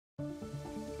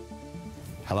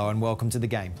Hello and welcome to The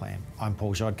Game Plan. I'm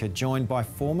Paul Jodka, joined by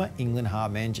former England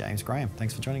hardman James Graham.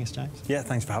 Thanks for joining us, James. Yeah,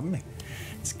 thanks for having me.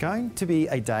 It's going to be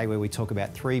a day where we talk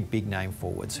about three big name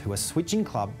forwards who are switching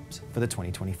clubs for the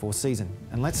 2024 season.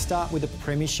 And let's start with a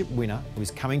premiership winner who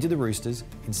is coming to the Roosters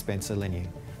in Spencer Leniu.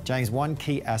 James, one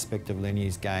key aspect of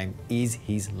Leniu's game is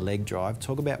his leg drive.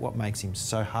 Talk about what makes him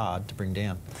so hard to bring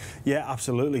down. Yeah,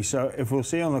 absolutely. So if we'll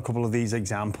see on a couple of these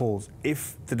examples,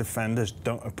 if the defenders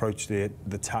don't approach the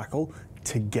tackle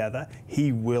together,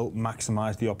 he will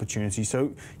maximise the opportunity.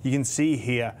 So you can see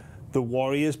here, the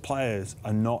Warriors players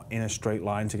are not in a straight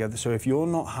line together. So if you're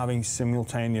not having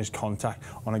simultaneous contact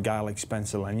on a guy like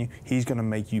Spencer Leniu, he's going to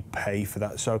make you pay for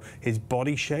that. So his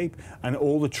body shape and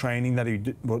all the training that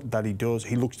he does,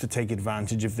 he looks to take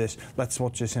advantage of this. Let's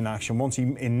watch this in action. Once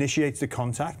he initiates the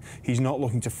contact, he's not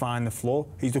looking to find the floor.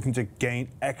 He's looking to gain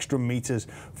extra metres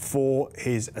for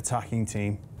his attacking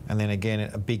team. And then again,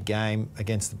 a big game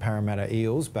against the Parramatta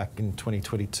Eels back in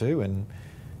 2022 and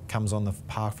comes on the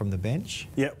park from the bench.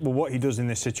 Yeah, well, what he does in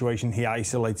this situation, he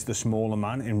isolates the smaller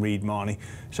man in Reid Marnie.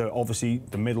 So obviously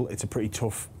the middle, it's a pretty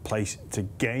tough place to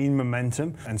gain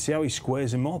momentum, and see how he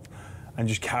squares him up and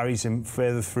just carries him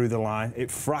further through the line. It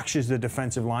fractures the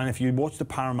defensive line. If you watch the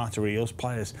Parramatta Eels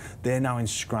players, they're now in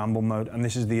scramble mode, and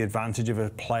this is the advantage of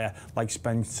a player like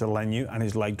Spencer Leniu and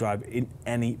his leg drive in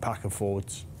any pack of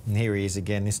forwards. And here he is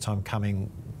again, this time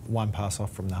coming one pass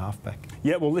off from the halfback.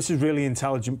 Yeah, well, this is really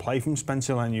intelligent play from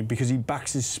Spencer Leniu because he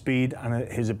backs his speed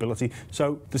and his ability.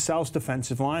 So the South's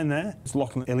defensive line there, it's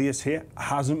Lachlan Ilias here,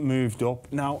 hasn't moved up.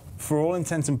 Now, for all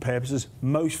intents and purposes,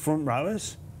 most front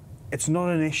rowers, it's not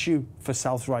an issue for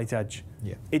South's right edge.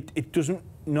 Yeah. It doesn't,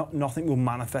 nothing will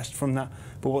manifest from that.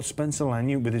 But what Spencer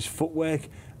Leniu, with his footwork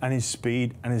and his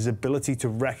speed and his ability to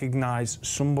recognise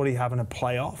somebody having a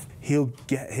play off, he'll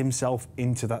get himself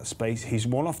into that space. He's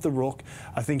one off the ruck.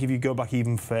 I think if you go back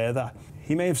even further,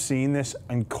 he may have seen this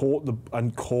and called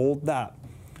that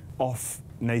off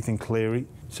Nathan Cleary.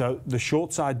 So the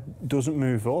short side doesn't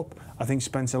move up. I think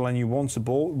Spencer Leniu wants the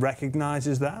ball,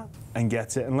 recognises that and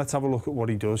gets it. And let's have a look at what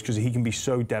he does, because he can be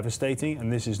so devastating,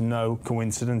 and this is no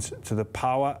coincidence to the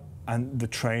power and the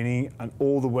training and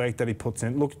all the work that he puts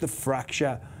in. Look at the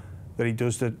fracture that he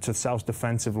does to South's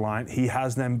defensive line. He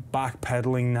has them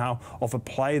backpedaling now off a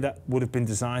play that would have been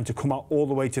designed to come out all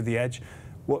the way to the edge.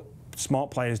 What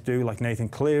smart players do, like Nathan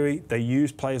Cleary, they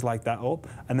use players like that up,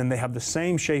 and then they have the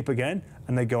same shape again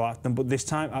and they go at them, but this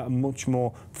time at a much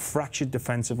more fractured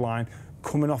defensive line,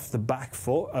 coming off the back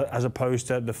foot, as opposed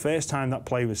to the first time that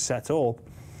play was set up,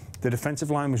 the defensive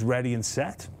line was ready and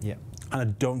set. Yeah. And I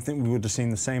don't think we would have seen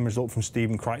the same result from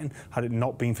Stephen Crichton had it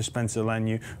not been for Spencer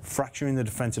Leniu fracturing the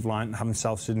defensive line and having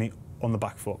South Sydney on the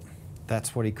back foot.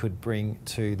 That's what he could bring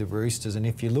to the Roosters, and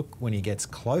if you look when he gets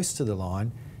close to the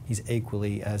line, he's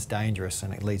equally as dangerous,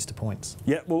 and it leads to points.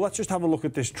 Yeah, well, let's just have a look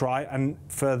at this try, and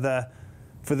for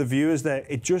the viewers there,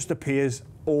 it just appears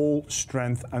all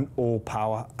strength and all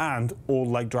power and all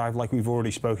leg drive, like we've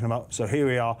already spoken about. So here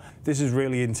we are. This is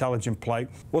really intelligent play.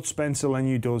 What Spencer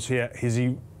Leniu does here is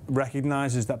he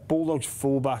recognises that Bulldogs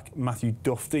fullback Matthew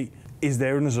Duffy is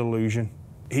there in his illusion.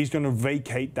 He's going to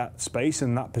vacate that space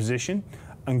and that position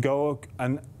and go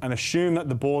and assume that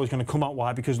the ball is going to come out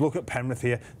wide, because look at Penrith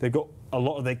here. They've got a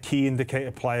lot of their key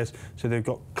indicator players. So they've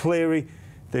got Cleary,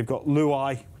 they've got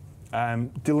Luai,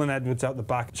 Dylan Edwards out the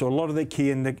back. So a lot of their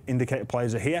key indicator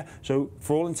players are here. So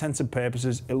for all intents and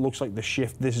purposes, it looks like the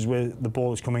shift. This is where the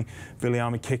ball is coming.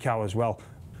 Viliami Kikau as well.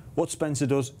 What Spencer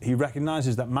does, he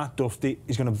recognises that Matt Duffy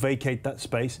is going to vacate that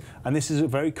space, and this is a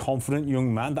very confident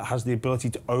young man that has the ability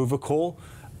to overcall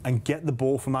and get the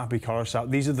ball from Api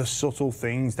Coruscant. These are the subtle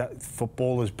things that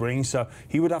footballers bring. So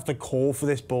he would have to call for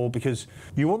this ball, because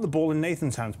you want the ball in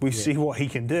Nathan's hands. We see what he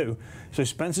can do. So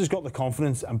Spencer's got the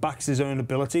confidence and backs his own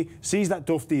ability, sees that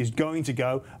Duffy is going to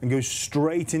go and goes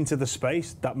straight into the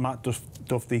space that Matt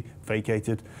Duffy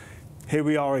vacated. Here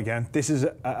we are again. This is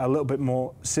a little bit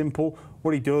more simple.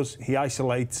 What he does, he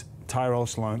isolates Tyrell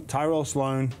Sloan. Tyrell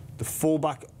Sloan, the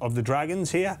fullback of the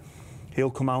Dragons here, he'll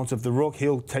come out of the ruck.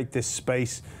 He'll take this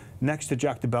space next to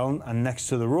Jack de Belin and next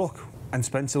to the ruck. And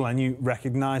Spencer Leniu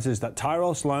recognises that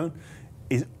Tyrell Sloan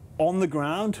is on the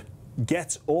ground,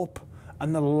 gets up,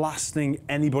 and the last thing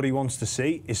anybody wants to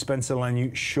see is Spencer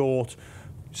Leniu short,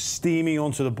 steaming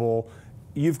onto the ball.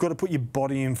 You've got to put your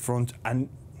body in front and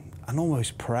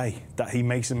almost pray that he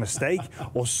makes a mistake,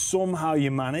 or somehow you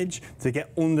manage to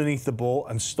get underneath the ball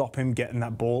and stop him getting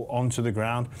that ball onto the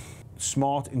ground.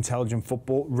 Smart, intelligent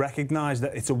football. Recognise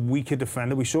that it's a weaker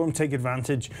defender. We saw him take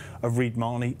advantage of Reid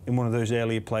Marnie in one of those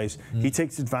earlier plays. He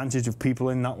takes advantage of people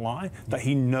in that line that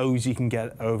he knows he can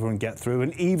get over and get through.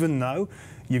 And even though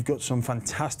you've got some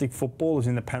fantastic footballers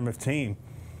in the Penrith team,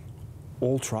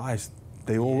 all tries,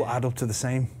 they all add up to the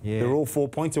same. Yeah. They're all 4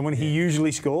 points, and when he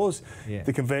usually scores,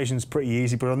 the conversion's pretty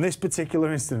easy. But on this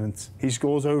particular instance, he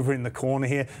scores over in the corner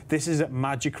here. This is at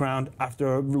Magic Round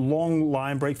after a long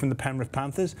line break from the Penrith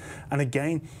Panthers. And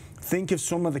again, think of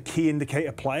some of the key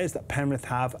indicator players that Penrith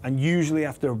have, and usually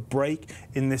after a break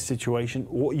in this situation,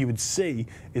 what you would see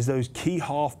is those key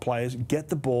half players get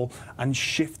the ball and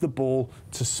shift the ball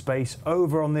to space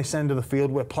over on this end of the field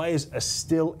where players are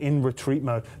still in retreat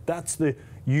mode. That's the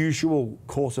usual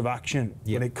course of action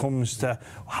when it comes to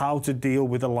how to deal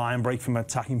with a line break from an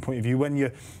attacking point of view. When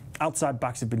your outside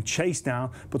backs have been chased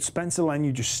down, but Spencer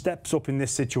Leniu just steps up in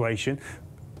this situation.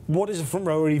 What is a front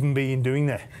rower even being doing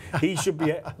there? He should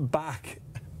be back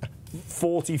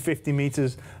 40, 50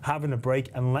 metres, having a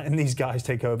break and letting these guys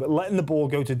take over, letting the ball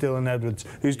go to Dylan Edwards,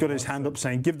 who's got his hand up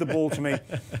saying, give the ball to me.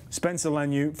 Spencer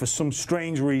Leniu, for some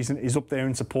strange reason, is up there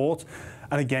in support.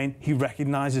 And again, he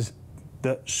recognises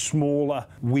the smaller,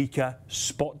 weaker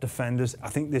spot defenders. I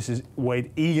think this is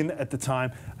Wade Egan at the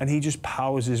time, and he just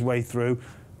powers his way through.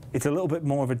 It's a little bit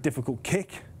more of a difficult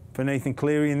kick for Nathan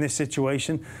Cleary in this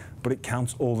situation, but it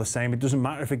counts all the same. It doesn't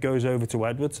matter if it goes over to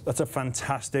Edwards. That's a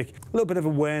fantastic little bit of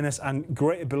awareness and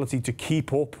great ability to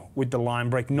keep up with the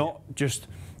line break, not just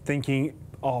thinking,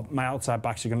 oh, my outside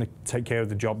backs are going to take care of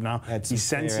the job now. He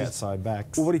senses outside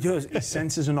backs. Well, what he does, he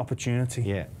senses an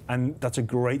opportunity. And that's a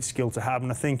great skill to have.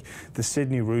 And I think the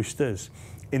Sydney Roosters,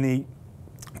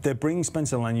 they're bringing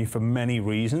Spencer Leniu for many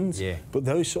reasons, but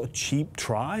those sort of cheap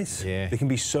tries, they can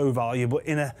be so valuable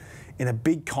in a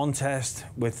big contest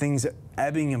where things are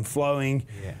ebbing and flowing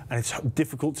and it's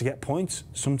difficult to get points.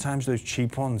 Sometimes those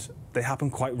cheap ones, they happen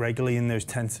quite regularly in those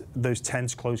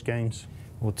tense close games.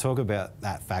 We'll talk about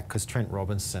that fact because Trent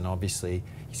Robinson, obviously,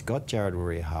 he's got Jared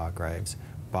Warrior-Hargraves,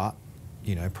 but,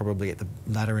 you know, probably at the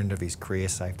latter end of his career,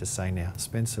 safe to say now,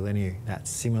 Spencer Leniu, that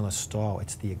similar style,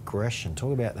 it's the aggression.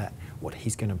 Talk about that, what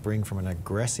he's going to bring from an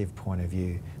aggressive point of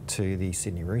view to the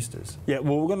Sydney Roosters. Yeah,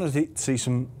 well, we're going to see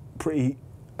some pretty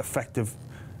effective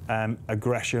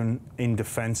aggression in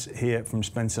defence here from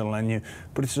Spencer Leniu,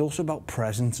 but it's also about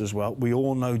presence as well. We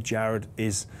all know Jared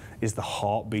is the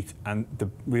heartbeat and the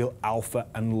real alpha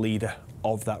and leader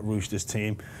of that Roosters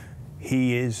team.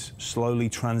 He is slowly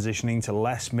transitioning to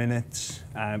less minutes.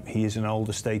 He is an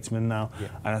older statesman now,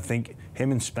 and I think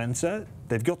him and Spencer,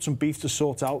 they've got some beef to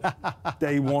sort out.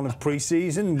 Day one of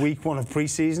pre-season, week one of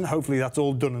pre-season. Hopefully that's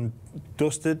all done and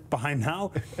dusted by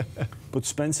now. But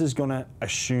Spencer's going to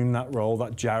assume that role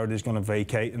that Jared is going to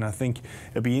vacate, and I think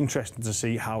it'll be interesting to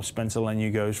see how Spencer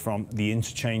Leniu goes from the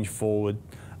interchange forward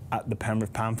at the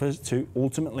Penrith Panthers to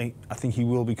ultimately, I think he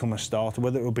will become a starter,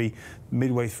 whether it will be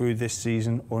midway through this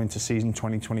season or into season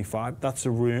 2025. That's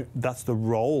the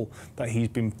role that he's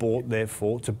been brought there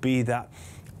for, to be that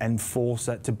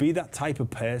enforcer, to be that type of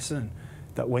person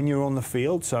that when you're on the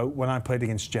field. So when I played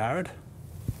against Jared,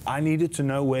 I needed to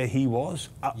know where he was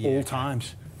at all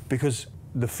times, because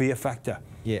the fear factor,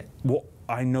 what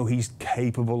I know he's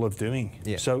capable of doing.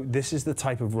 So this is the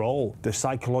type of role, the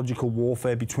psychological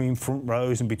warfare between front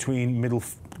rows and between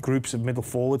groups of middle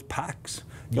forwards, packs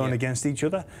going against each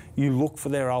other. You look for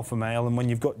their alpha male, and when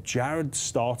you've got Jared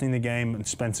starting the game and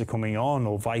Spencer coming on,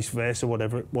 or vice versa,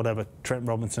 whatever Trent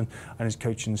Robinson and his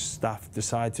coaching staff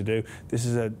decide to do, this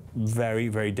is a very,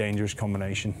 very dangerous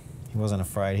combination. He wasn't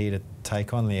afraid here to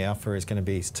take on the alpha is going to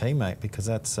be his teammate, because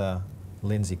that's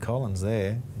Lindsay Collins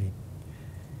there.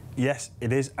 Yes,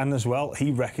 it is, and as well,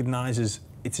 he recognises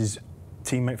it's his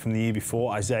teammate from the year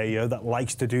before, Isaiah Yeo, that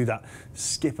likes to do that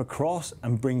skip across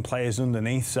and bring players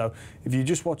underneath. So if you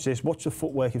just watch this, watch the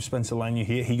footwork of Spencer Leniu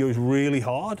here. He goes really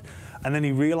hard, and then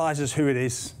he realises who it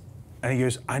is, and he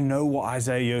goes, I know what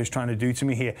Isaiah Yeo is trying to do to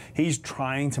me here. He's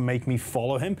trying to make me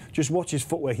follow him. Just watch his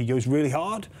footwork. He goes really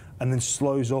hard and then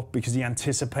slows up because he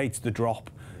anticipates the drop.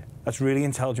 That's really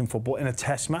intelligent football in a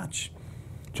test match,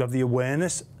 to have the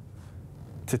awareness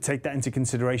to take that into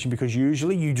consideration, because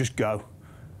usually you just go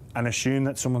and assume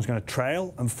that someone's going to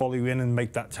trail and follow you in and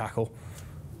make that tackle.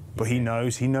 But he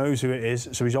knows who it is.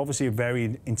 So he's obviously a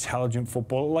very intelligent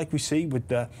footballer, like we see with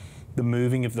the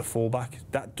moving of the fullback.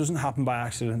 That doesn't happen by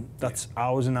accident. That's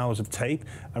hours and hours of tape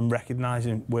and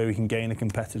recognising where he can gain a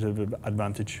competitive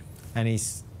advantage. And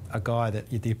he's a guy that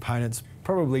the opponents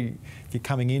probably, if you're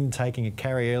coming in taking a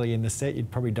carry early in the set, you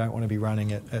probably don't want to be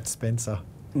running at Spencer.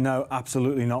 No,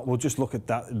 absolutely not. We'll just look at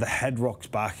that. The head rocks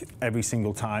back every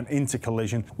single time into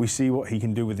collision. We see what he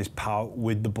can do with his power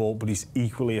with the ball, but he's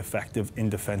equally effective in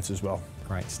defence as well.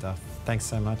 Great stuff. Thanks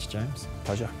so much, James.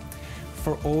 Pleasure.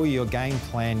 For all your game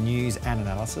plan news and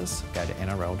analysis, go to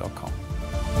NRL.com.